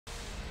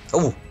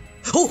Oh!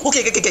 Oh!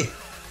 Okay, okay, okay!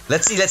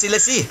 Let's see, let's see,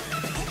 let's see!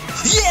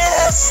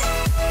 Yes!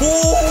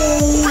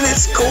 Oh!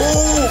 Let's go!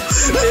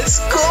 Let's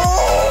go!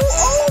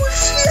 Oh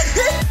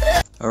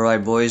shit!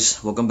 Alright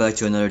boys, welcome back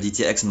to another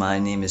DTX. My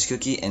name is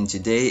Cookie and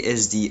today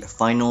is the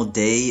final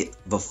day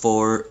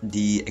before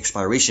the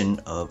expiration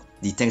of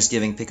the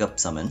Thanksgiving pickup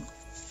summon.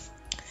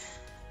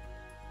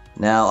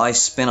 Now I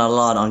spent a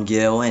lot on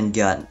Gil and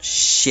got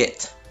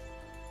shit.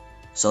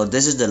 So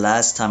this is the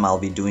last time I'll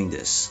be doing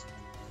this.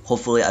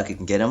 Hopefully I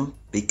can get him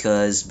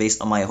because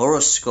based on my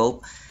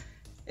horoscope,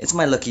 it's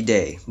my lucky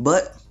day.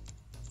 But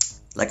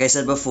like I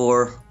said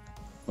before,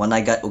 when I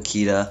got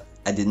Okita,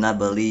 I did not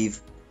believe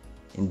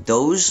in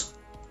those.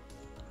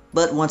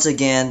 But once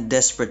again,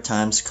 desperate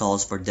times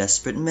calls for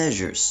desperate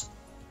measures.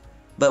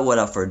 But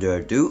without further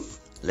ado,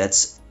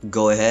 let's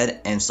go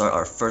ahead and start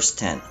our first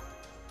 10.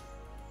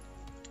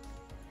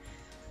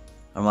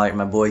 Alright,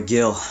 my boy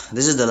Gil,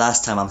 this is the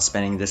last time I'm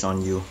spending this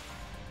on you.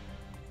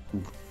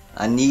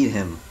 I need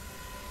him.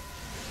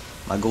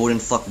 My golden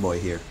fuckboy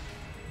here.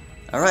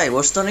 Alright,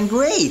 we're starting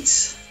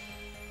great.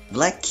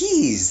 Black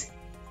keys.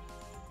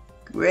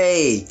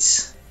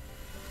 Great.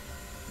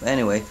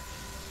 Anyway,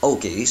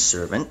 okay,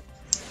 servant.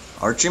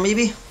 Archer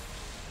maybe?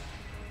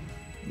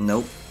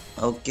 Nope.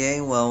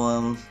 Okay,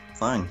 well,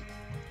 fine.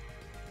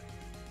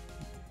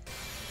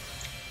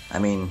 I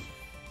mean,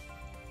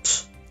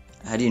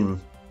 I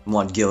didn't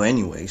want Gil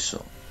anyway,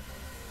 so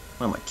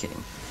what am I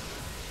kidding?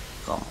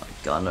 Oh my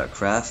god, another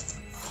craft.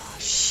 Oh,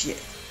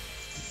 shit.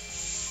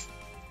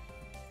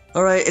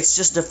 Alright, it's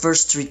just the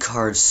first 3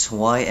 cards.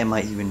 Why am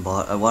I even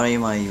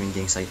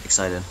getting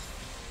excited?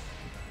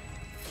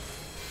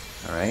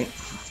 Alright.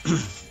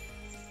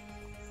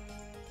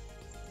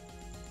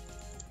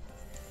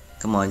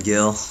 Come on,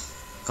 Gil.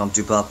 Come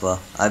to Papa.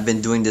 I've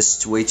been doing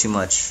this way too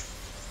much.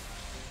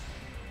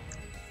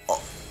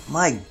 Oh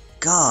my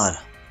god.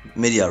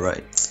 Media,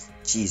 right?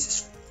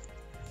 Jesus.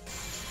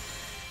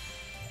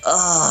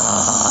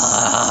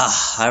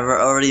 I've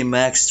already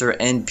maxed her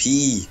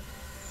NP.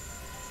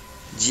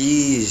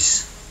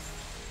 Jeez.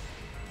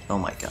 Oh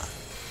my god.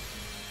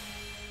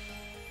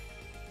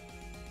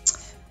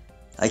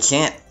 I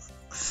can't.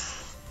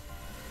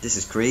 This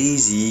is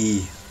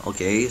crazy.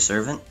 Okay,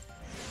 servant.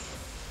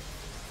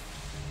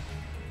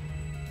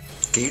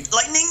 Okay,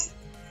 lightning.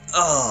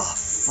 Oh,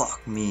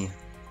 fuck me.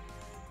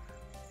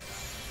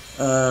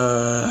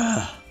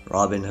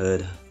 Robin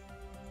Hood.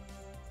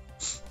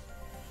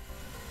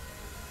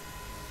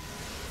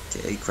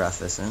 Okay,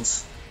 craft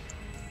essence.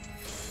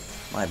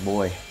 My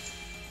boy.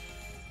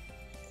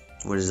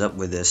 What is up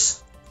with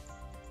this?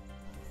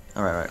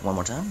 Alright, one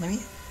more time,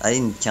 maybe? I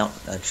didn't count,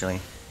 actually.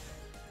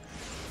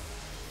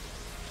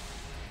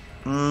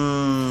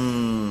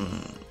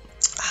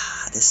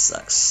 This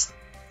sucks.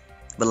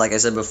 But like I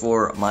said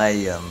before, my,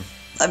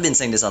 I've been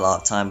saying this a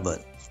lot of time,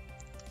 but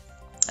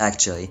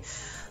actually,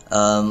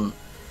 my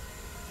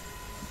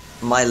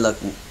luck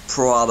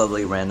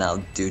probably ran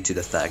out due to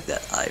the fact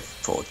that I've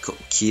pulled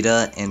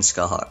Okita and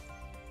Skahar.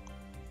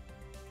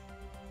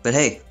 But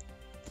hey,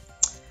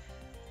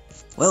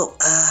 well,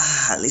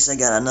 at least I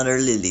got another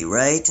Lily,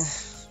 right?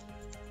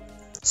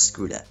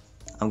 Screw that.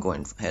 I'm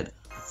going ahead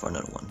for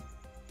another one.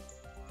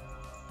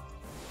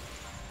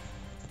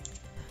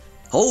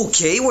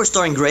 Okay, we're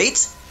starting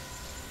great.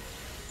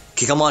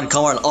 Okay, come on,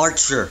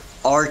 Archer.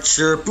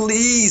 Archer,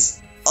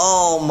 please.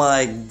 Oh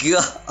my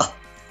god.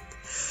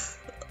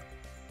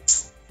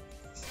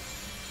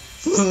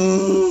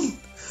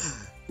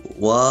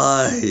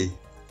 Why?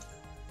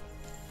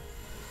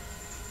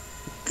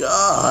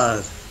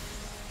 God.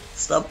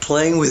 Stop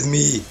playing with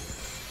me.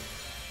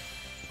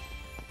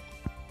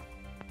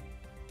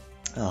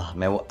 Oh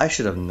man, well, I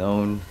should have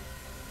known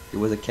it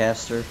was a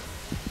caster.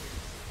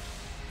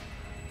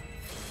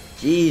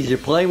 Jeez, you're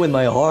playing with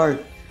my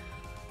heart.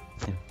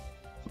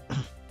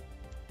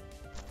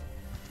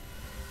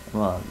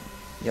 Come on,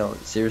 yo,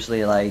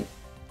 seriously, like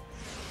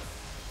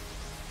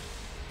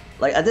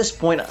at this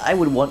point, I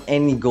would want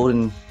any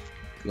golden,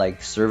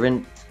 like,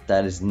 servant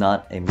that is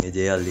not a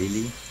Medea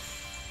Lily.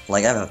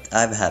 Like,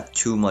 I've had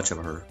too much of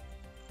her.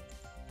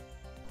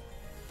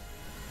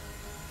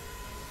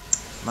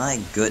 My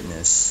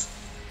goodness.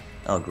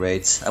 Oh,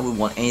 great. I would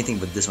want anything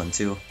but this one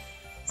too.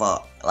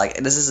 Fuck. Like,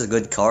 this is a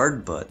good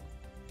card, but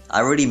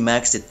I already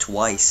maxed it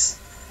twice.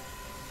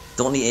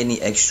 Don't need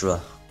any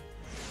extra.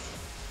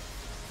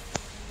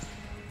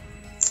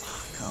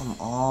 Come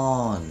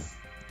on.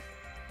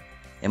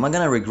 Am I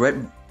gonna regret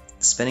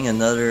spending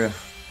another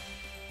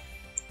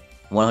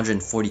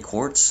 140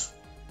 quartz?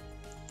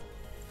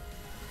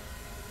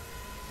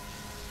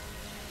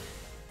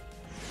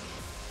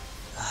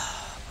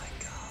 Oh my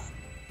god.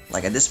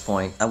 Like at this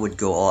point, I would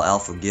go all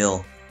out for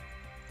Gil.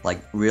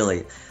 Like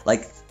really.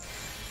 Like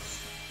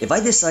if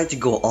I decide to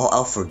go all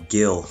out for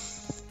Gil,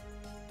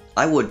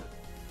 I would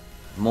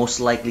most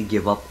likely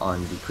give up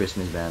on the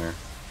Christmas banner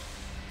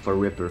for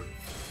Ripper.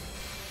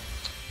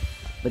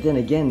 But then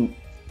again,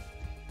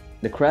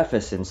 the craft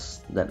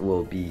essence that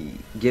will be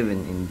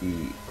given in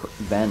the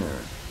banner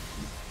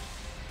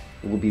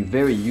will be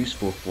very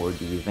useful for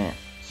the event.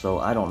 So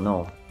I don't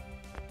know.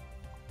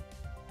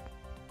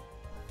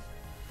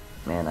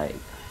 Man,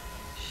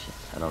 shit,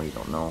 I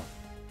don't know.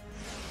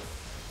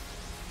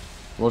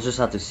 We'll just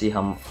have to see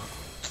how.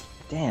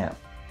 Damn.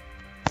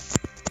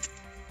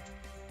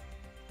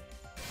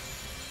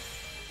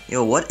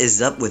 Yo, what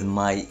is up with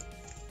my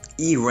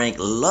E rank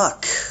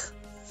luck?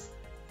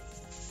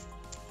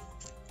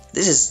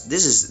 This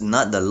is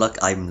not the luck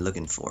I'm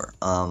looking for.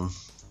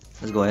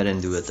 Let's go ahead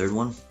and do a third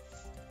one.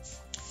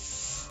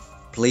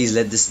 Please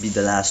let this be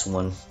the last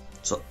one.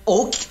 So,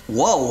 okay,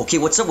 whoa, okay,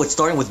 what's up with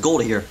starting with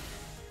gold here?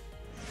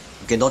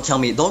 Okay, don't tell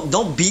me, don't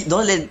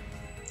let.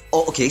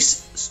 Oh, okay,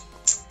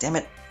 damn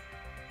it.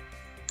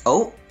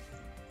 Oh,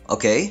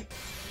 okay,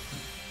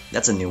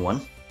 that's a new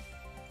one.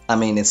 I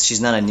mean,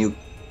 she's not a new.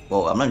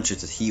 Well, I'm not sure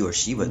if it's he or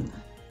she, but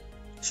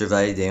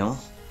Chevalier d'Eon.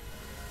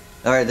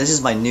 All right, this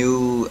is my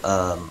new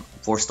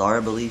 4-star, I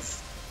believe.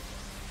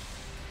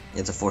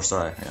 It's a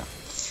 4-star, yeah.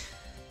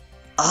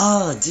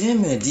 Ah,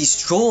 damn it, these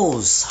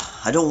trolls.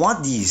 I don't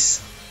want these.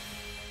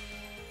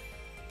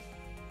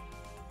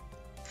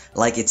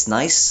 Like, it's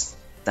nice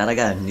that I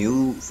got a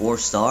new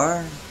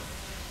 4-star,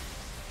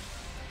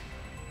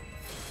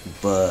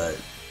 but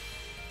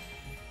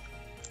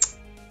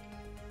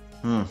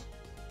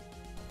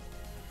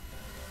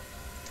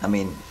I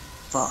mean,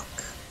 fuck.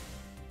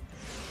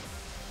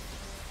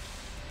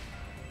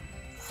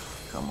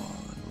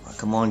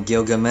 Come on,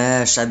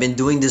 Gilgamesh. I've been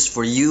doing this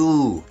for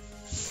you.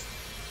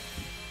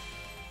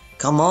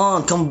 Come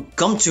on,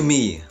 come to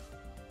me.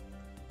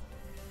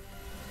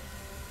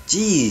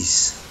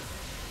 Jeez.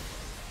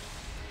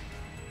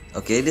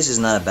 Okay, this is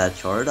not a bad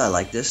card. I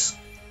like this.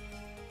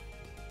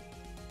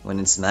 When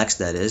it's maxed,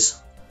 that is.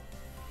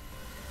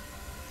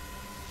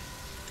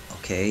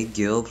 Okay,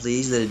 Gil,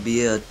 please let it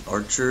be a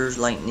archer,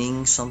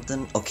 lightning,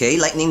 something. Okay,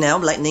 lightning now,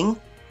 lightning.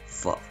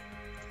 Fuck.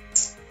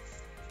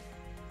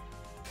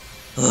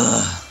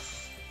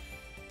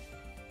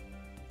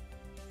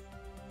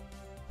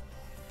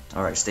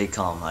 Alright, stay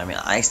calm. I mean,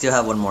 I still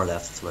have one more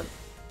left, but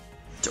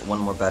one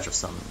more batch of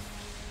something.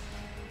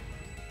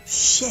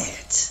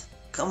 Shit!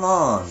 Come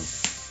on!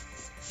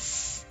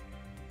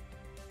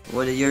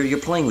 What you're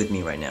playing with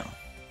me right now?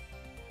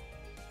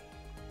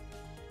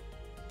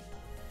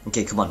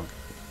 Okay, come on.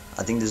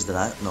 I think this is the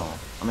last. No,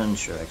 I'm not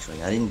sure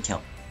actually. I didn't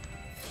count.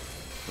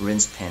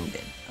 Rinse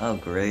Pendant. Oh,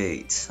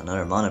 great!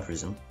 Another Mana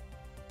Prism.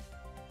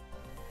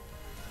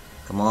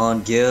 Come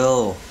on,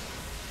 Gil.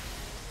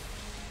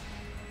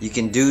 You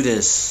can do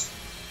this.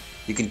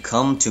 You can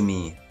come to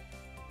me.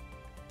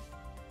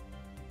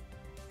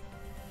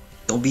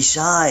 Don't be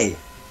shy.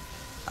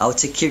 I'll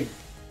take care.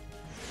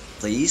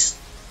 Please?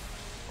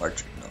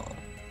 Archer, no.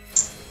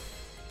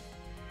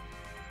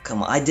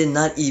 Come on, I did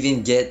not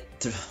even get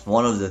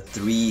one of the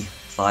 3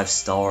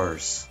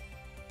 5-stars.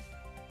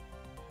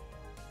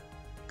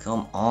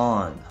 Come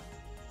on.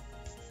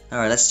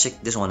 Alright, let's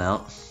check this one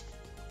out.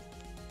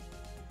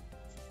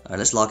 Alright,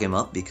 let's lock him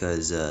up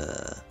because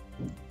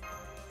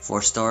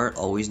 4-star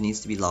always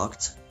needs to be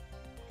locked.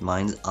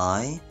 Mind's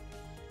Eye.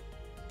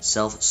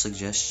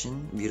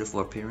 Self-suggestion. Beautiful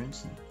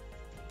appearance.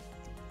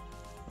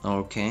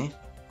 Okay.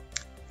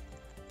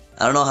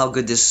 I don't know how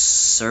good this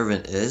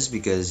servant is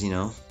because, you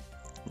know,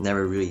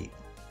 never really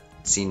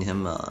seen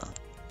him in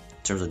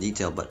terms of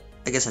detail, but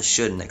I guess I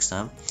should next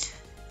time.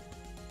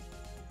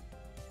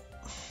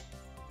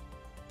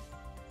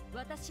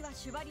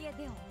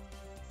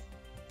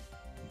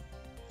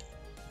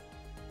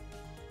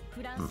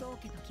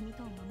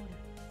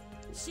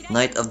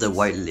 Knight of the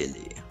White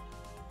Lily.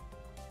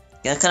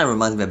 Yeah, it kind of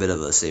reminds me a bit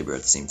of a saber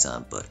at the same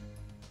time, but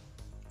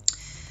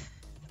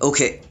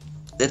okay,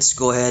 let's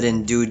go ahead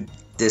and do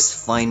this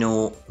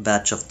final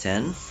batch of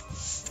 10.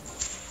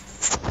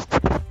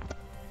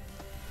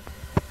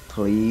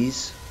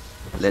 Please.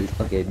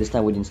 Okay, this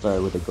time we didn't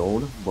start with the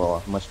gold.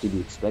 Well, much to be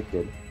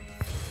expected.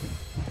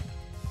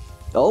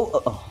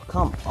 Oh,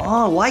 come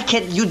on! Why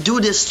can't you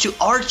do this to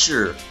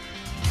Archer?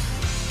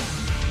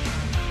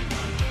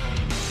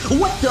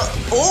 What the?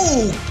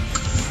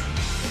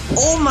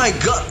 Oh my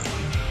god!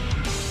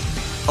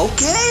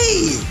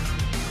 Okay!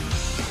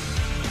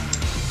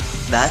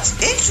 That's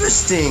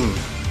interesting!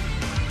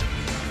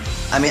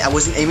 I mean, I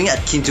wasn't aiming at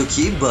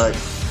Kintoki, but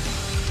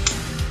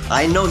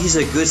I know he's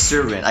a good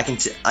servant.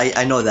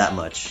 I know that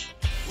much.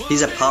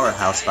 He's a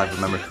powerhouse if I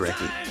remember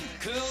correctly.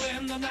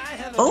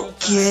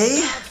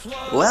 Okay.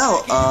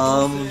 Well,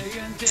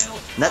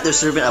 not the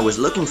servant I was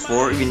looking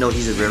for, even though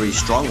he's a very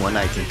strong one.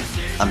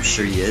 I'm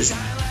sure he is.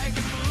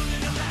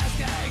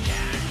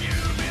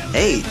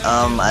 Hey,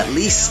 at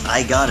least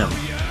I got him.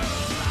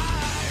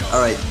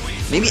 Alright,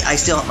 maybe I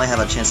still might have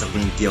a chance of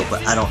winning Gil,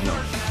 but I don't know.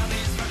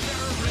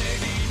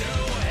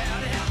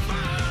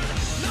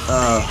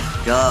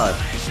 Oh, God.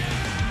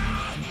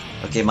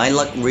 Okay, my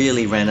luck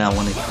really ran out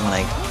when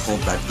I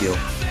pulled that Gil.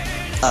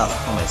 Oh,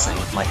 what am I saying?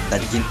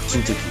 That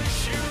Kintoki.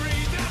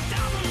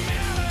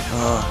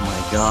 Oh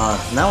my god.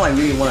 Now I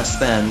really want to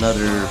spend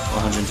another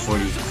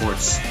 140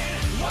 quartz.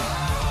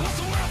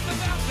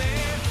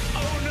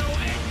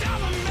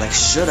 Like,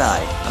 should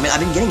I? I mean, I've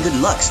been getting good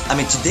lucks. I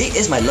mean, today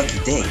is my lucky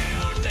day.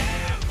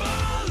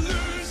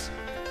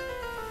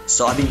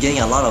 So I've been getting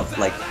a lot of,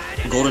 like,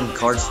 golden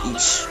cards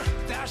each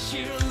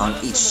on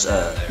each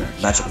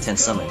batch of 10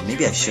 summon.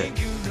 Maybe I should.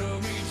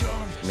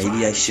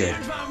 Maybe I should.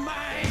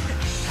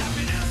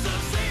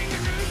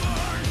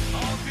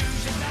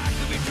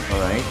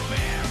 Alright.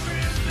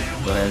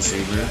 Go ahead,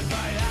 Saber.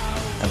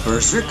 A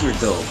Berserker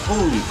though.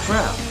 Holy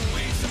crap.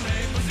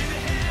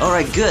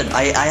 Alright, good.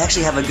 I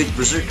actually have a good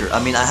Berserker. I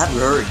mean, I have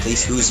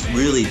Heracles who's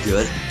really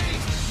good.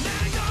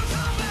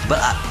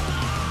 But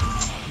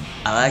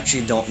I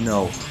actually don't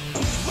know.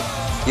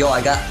 Yo,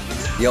 I got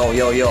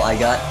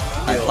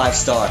a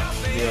 5-star.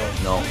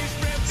 No.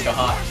 It's got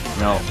hot.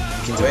 No.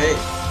 Wait.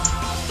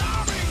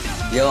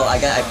 Yo, I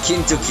got a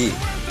Kintuki.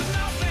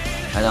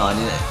 I know, I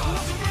need it.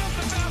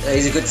 Yeah,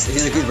 he's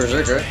a good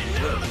berserker.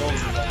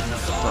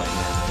 Fuck,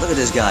 man. Look at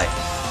this guy.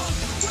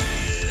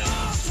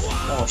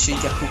 Oh shit,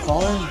 you got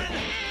Kukulkan?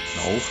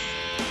 No.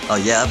 Oh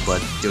yeah,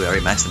 but dude, I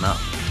already maxed him out.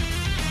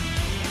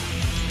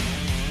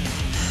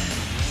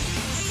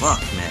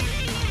 Fuck, man.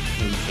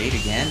 You paid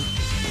again?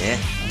 Yeah.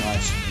 How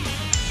much?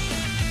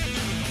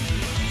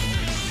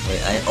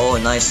 Wait, oh,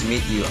 nice to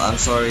meet you. I'm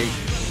sorry.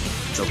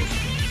 Trouble.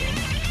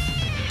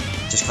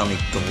 Just call me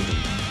Golden.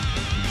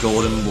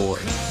 Golden Boy.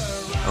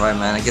 Alright,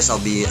 man, I guess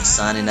I'll be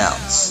signing out.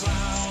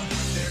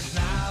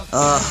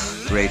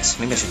 Great.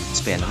 Maybe I should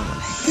spam another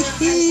one.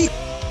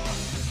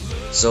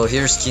 So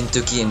here's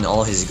Kintuki in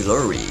all his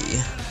glory.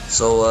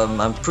 So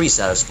I'm pretty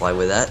satisfied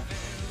with that.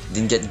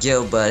 Didn't get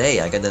Gil, but hey,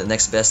 I got the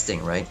next best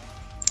thing, right?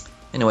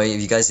 Anyway,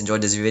 if you guys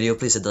enjoyed this video,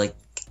 please hit like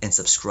and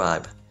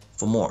subscribe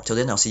for more. Till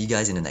then, I'll see you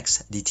guys in the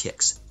next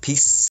DTX. Peace.